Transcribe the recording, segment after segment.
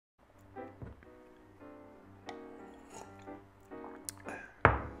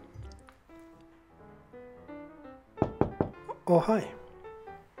Oh hi,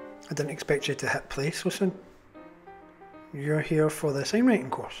 I didn't expect you to hit play so soon. You're here for the signwriting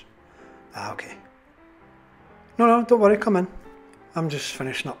course? Ah, okay. No, don't worry, come in. I'm just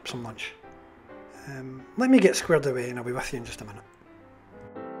finishing up some lunch. Let me get squared away and I'll be with you in just a minute.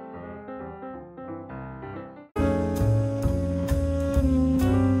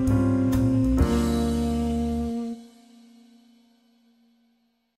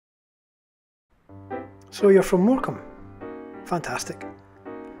 So you're from Morecambe? Fantastic.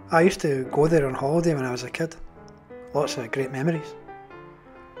 I used to go there on holiday when I was a kid. Lots of great memories.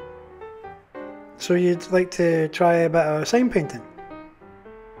 So you'd like to try a bit of sign painting?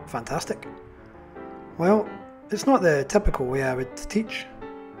 Fantastic. Well, it's not the typical way I would teach,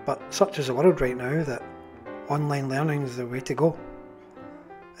 but such is the world right now that online learning is the way to go.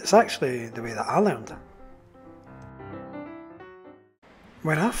 It's actually the way that I learned.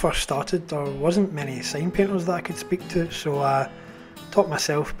 When I first started, there wasn't many sign painters that I could speak to, so I taught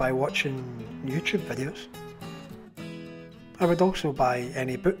myself by watching YouTube videos. I would also buy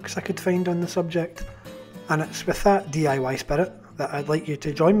any books I could find on the subject, and it's with that DIY spirit that I'd like you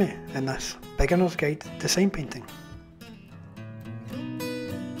to join me in this beginner's guide to sign painting.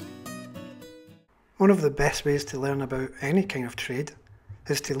 One of the best ways to learn about any kind of trade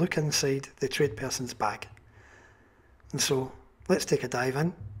is to look inside the trade person's bag. And so let's take a dive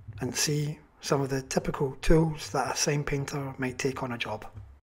in and see some of the typical tools that a sign painter might take on a job.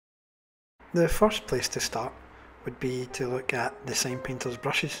 The first place to start would be to look at the sign painter's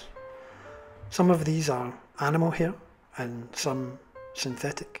brushes. Some of these are animal hair and some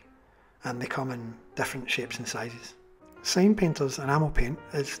synthetic, and they come in different shapes and sizes. Sign painter's enamel paint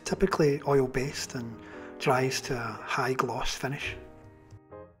is typically oil based and dries to a high gloss finish.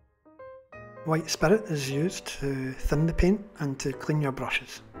 White spirit is used to thin the paint and to clean your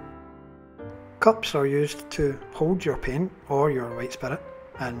brushes. Cups are used to hold your paint or your white spirit,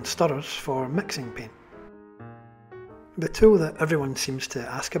 and stirrers for mixing paint. The tool that everyone seems to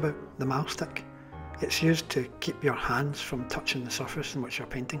ask about, the mile stick, it's used to keep your hands from touching the surface in which you're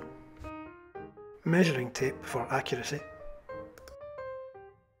painting. Measuring tape for accuracy.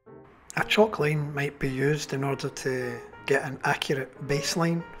 A chalk line might be used in order to get an accurate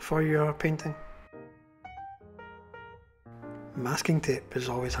baseline for your painting. Masking tape is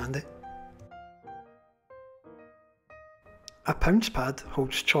always handy. A pounce pad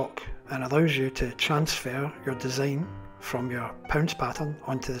holds chalk and allows you to transfer your design from your pounce pattern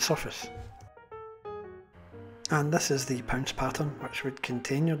onto the surface. And this is the pounce pattern which would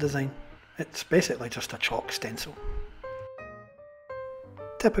contain your design. It's basically just a chalk stencil.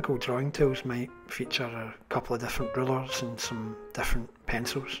 Typical drawing tools might feature a couple of different rulers and some different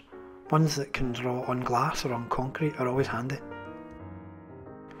pencils. Ones that can draw on glass or on concrete are always handy.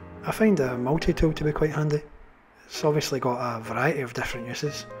 I find a multi-tool to be quite handy. It's obviously got a variety of different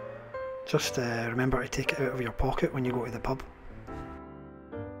uses. Just remember to take it out of your pocket when you go to the pub.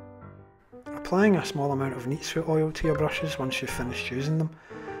 Applying a small amount of neatsfoot oil to your brushes once you've finished using them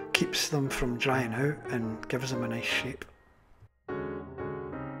keeps them from drying out and gives them a nice shape.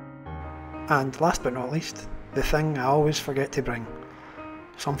 And last but not least, the thing I always forget to bring,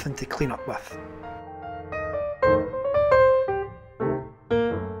 something to clean up with.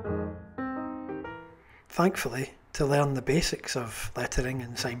 Thankfully, to learn the basics of lettering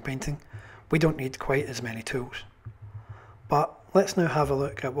and sign painting, we don't need quite as many tools. But let's now have a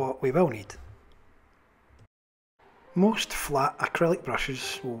look at what we will need. Most flat acrylic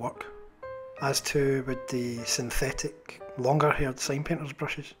brushes will work, as too would the synthetic, longer haired sign painter's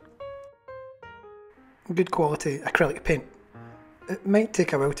brushes. Good quality acrylic paint. It might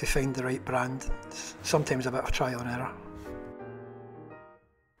take a while to find the right brand, it's sometimes a bit of trial and error.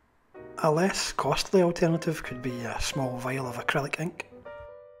 A less costly alternative could be a small vial of acrylic ink.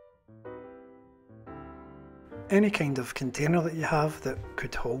 Any kind of container that you have that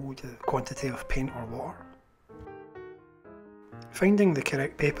could hold a quantity of paint or water. Finding the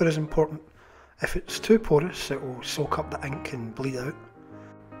correct paper is important. If it's too porous, it will soak up the ink and bleed out.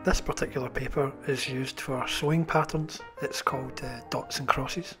 This particular paper is used for sewing patterns. It's called dots and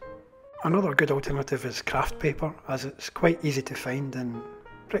crosses. Another good alternative is craft paper, as it's quite easy to find and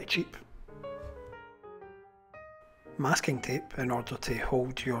pretty cheap. Masking tape in order to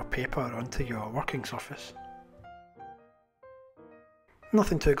hold your paper onto your working surface.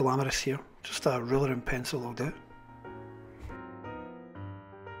 Nothing too glamorous here, just a ruler and pencil will do.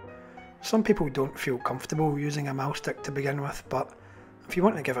 Some people don't feel comfortable using a mile stick to begin with, but if you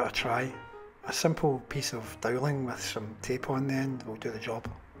want to give it a try, a simple piece of doweling with some tape on the end will do the job.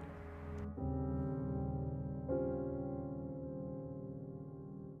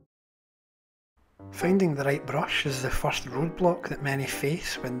 Finding the right brush is the first roadblock that many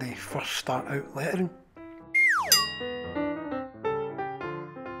face when they first start out lettering.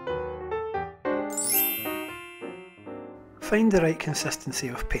 Find the right consistency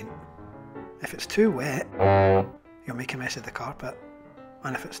of paint. If it's too wet, you'll make a mess of the carpet,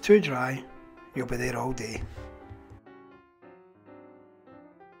 and if it's too dry, you'll be there all day.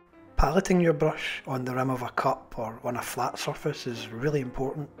 Paletting your brush on the rim of a cup or on a flat surface is really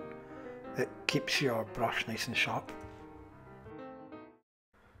important. It keeps your brush nice and sharp.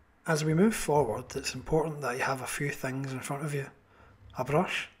 As we move forward, it's important that you have a few things in front of you. A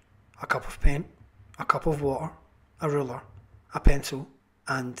brush, a cup of paint, a cup of water, a ruler, a pencil,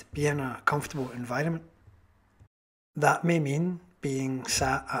 and be in a comfortable environment. That may mean being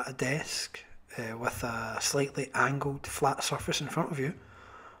sat at a desk with a slightly angled flat surface in front of you,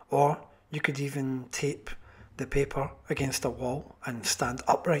 or you could even tape the paper against a wall and stand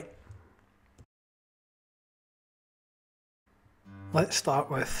upright. Let's start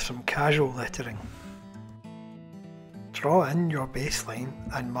with some casual lettering. Draw in your baseline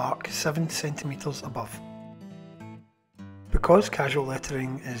and mark 7 cm above. Because casual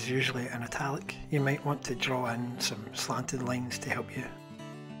lettering is usually in italic, you might want to draw in some slanted lines to help you.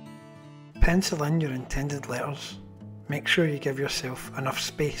 Pencil in your intended letters. Make sure you give yourself enough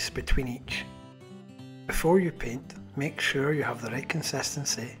space between each. Before you paint, make sure you have the right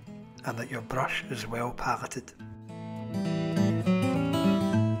consistency and that your brush is well paleted.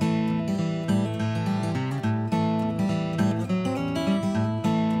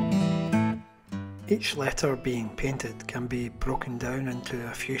 Each letter being painted can be broken down into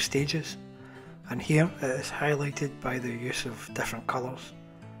a few stages, and here it is highlighted by the use of different colours,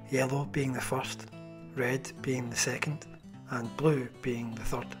 yellow being the first, red being the second, and blue being the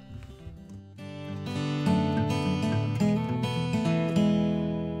third.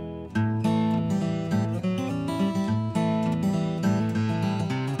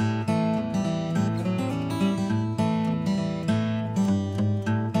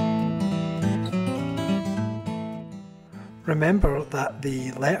 Remember that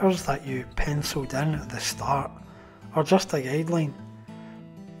the letters that you penciled in at the start are just a guideline.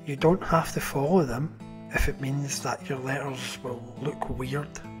 You don't have to follow them if it means that your letters will look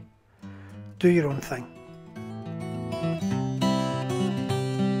weird. Do your own thing.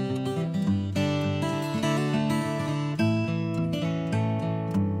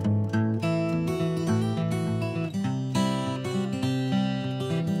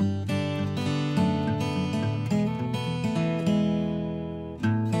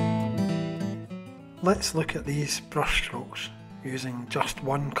 Let's look at these brush strokes using just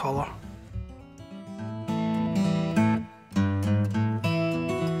one colour.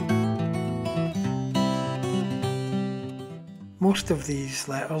 Most of these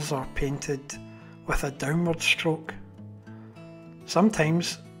letters are painted with a downward stroke.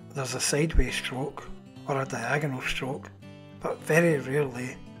 Sometimes there's a sideways stroke or a diagonal stroke, but very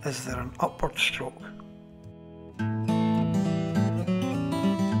rarely is there an upward stroke.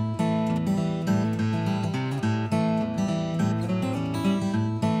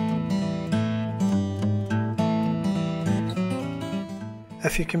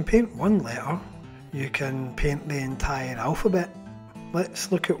 If you can paint one letter, you can paint the entire alphabet. Let's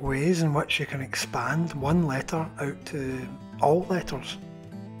look at ways in which you can expand one letter out to all letters.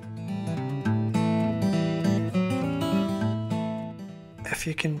 If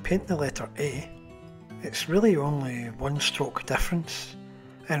you can paint the letter A, it's really only one stroke difference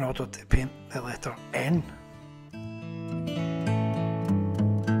in order to paint the letter N.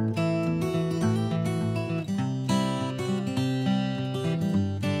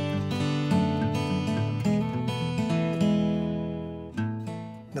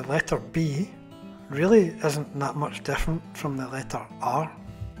 The letter B really isn't that much different from the letter R.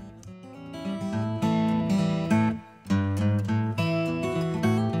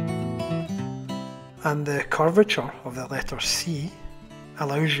 And the curvature of the letter C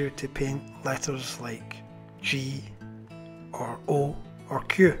allows you to paint letters like G or O or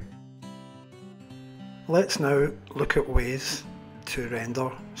Q. Let's now look at ways to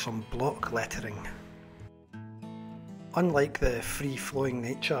render some block lettering. Unlike the free-flowing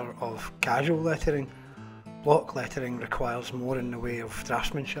nature of casual lettering, block lettering requires more in the way of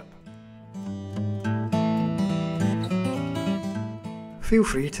draftsmanship. Feel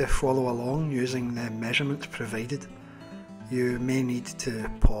free to follow along using the measurements provided. You may need to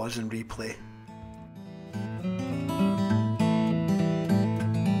pause and replay.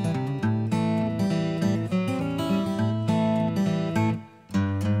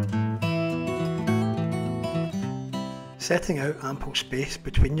 Setting out ample space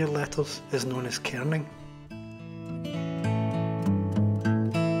between your letters is known as kerning.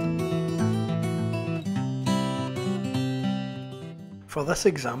 For this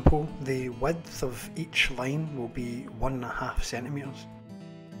example, the width of each line will be 1.5 centimetres.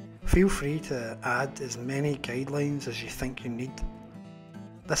 Feel free to add as many guidelines as you think you need.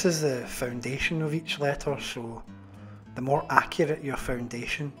 This is the foundation of each letter, so the more accurate your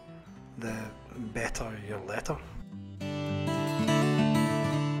foundation, the better your letter.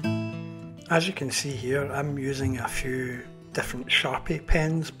 As you can see here, I'm using a few different Sharpie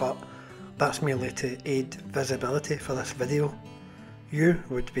pens, but that's merely to aid visibility for this video. You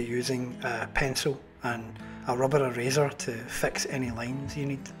would be using a pencil and a rubber eraser to fix any lines you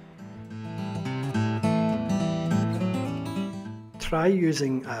need. Try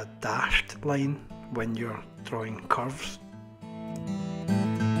using a dashed line when you're drawing curves.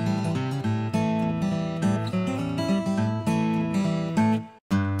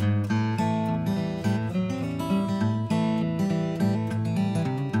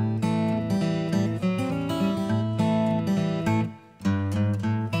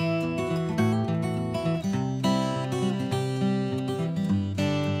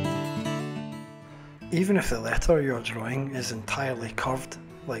 Even if the letter you're drawing is entirely curved,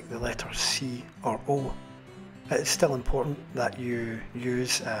 like the letters C or O, it's still important that you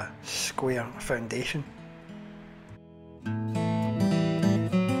use a square foundation.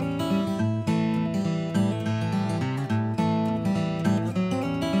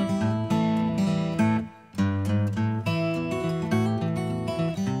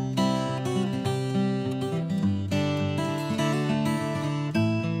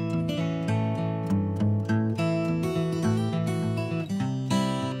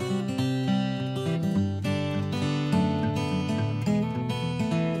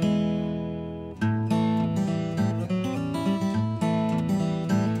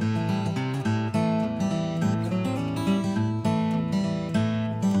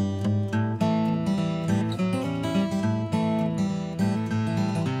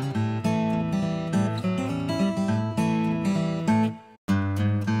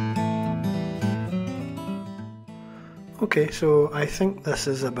 Okay, so I think this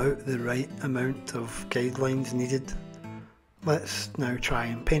is about the right amount of guidelines needed. Let's now try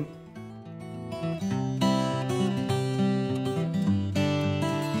and paint.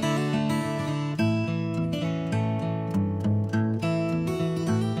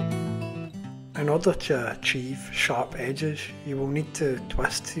 In order to achieve sharp edges, you will need to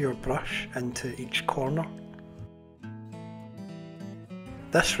twist your brush into each corner.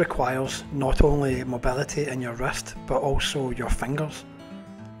 This requires not only mobility in your wrist, but also your fingers.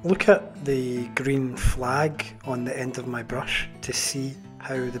 Look at the green flag on the end of my brush to see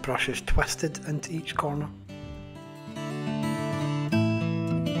how the brush is twisted into each corner.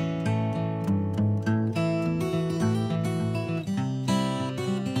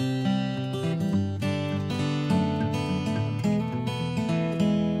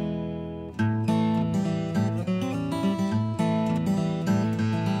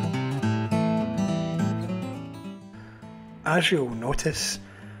 As you'll notice,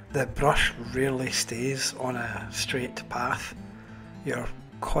 the brush rarely stays on a straight path. You're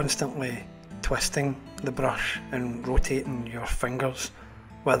constantly twisting the brush and rotating your fingers,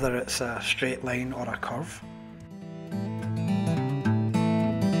 whether it's a straight line or a curve.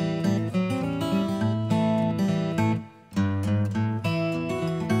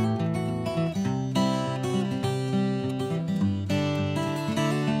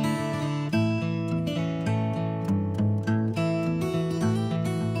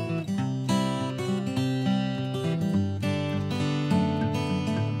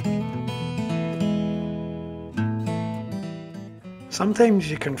 Sometimes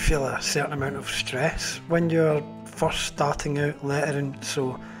you can feel a certain amount of stress when you're first starting out lettering,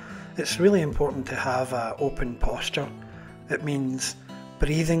 so it's really important to have an open posture. It means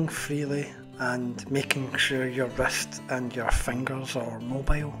breathing freely and making sure your wrist and your fingers are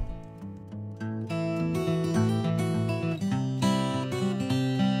mobile.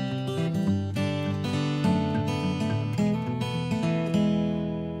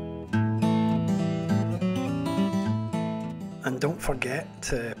 And don't forget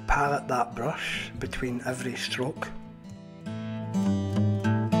to palette that brush between every stroke.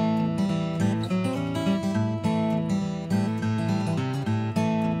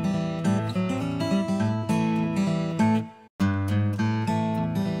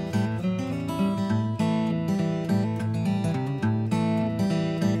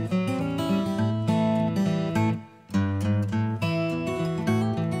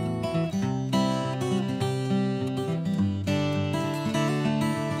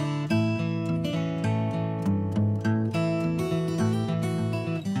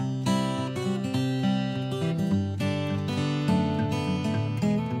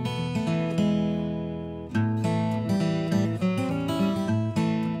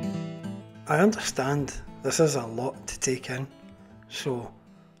 I understand this is a lot to take in, so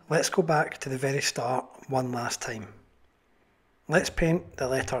let's go back to the very start one last time. Let's paint the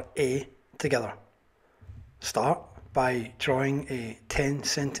letter A together. Start by drawing a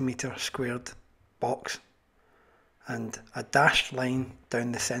 10cm squared box and a dashed line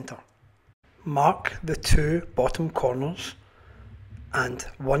down the centre. Mark the two bottom corners and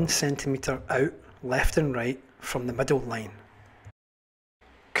 1cm out left and right from the middle line.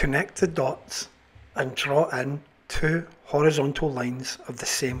 Connect the dots and draw in two horizontal lines of the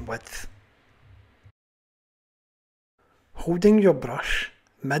same width. Holding your brush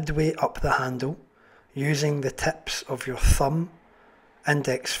midway up the handle, using the tips of your thumb,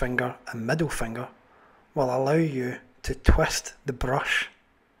 index finger and middle finger will allow you to twist the brush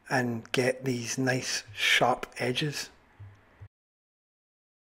and get these nice sharp edges.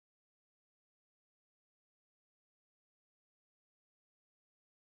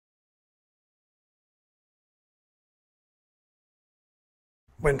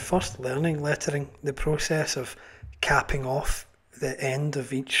 When first learning lettering, the process of capping off the end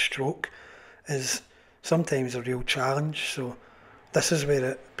of each stroke is sometimes a real challenge, so this is where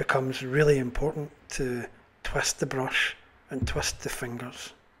it becomes really important to twist the brush and twist the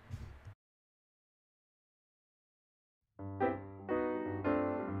fingers.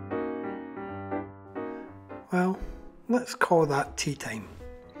 Well, let's call that tea time.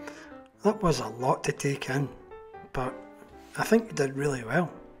 That was a lot to take in, but I think you did really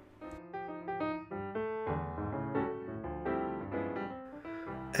well.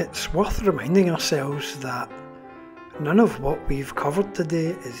 It's worth reminding ourselves that none of what we've covered today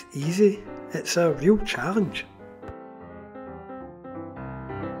is easy. It's a real challenge.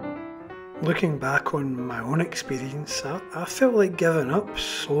 Looking back on my own experience, I felt like giving up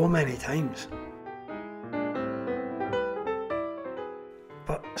so many times.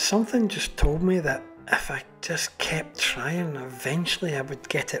 But something just told me that if I just kept trying, eventually I would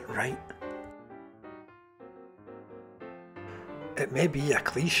get it right. It may be a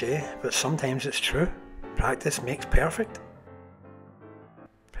cliche, but sometimes it's true. Practice makes perfect.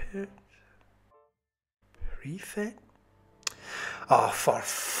 Prefect? Oh, for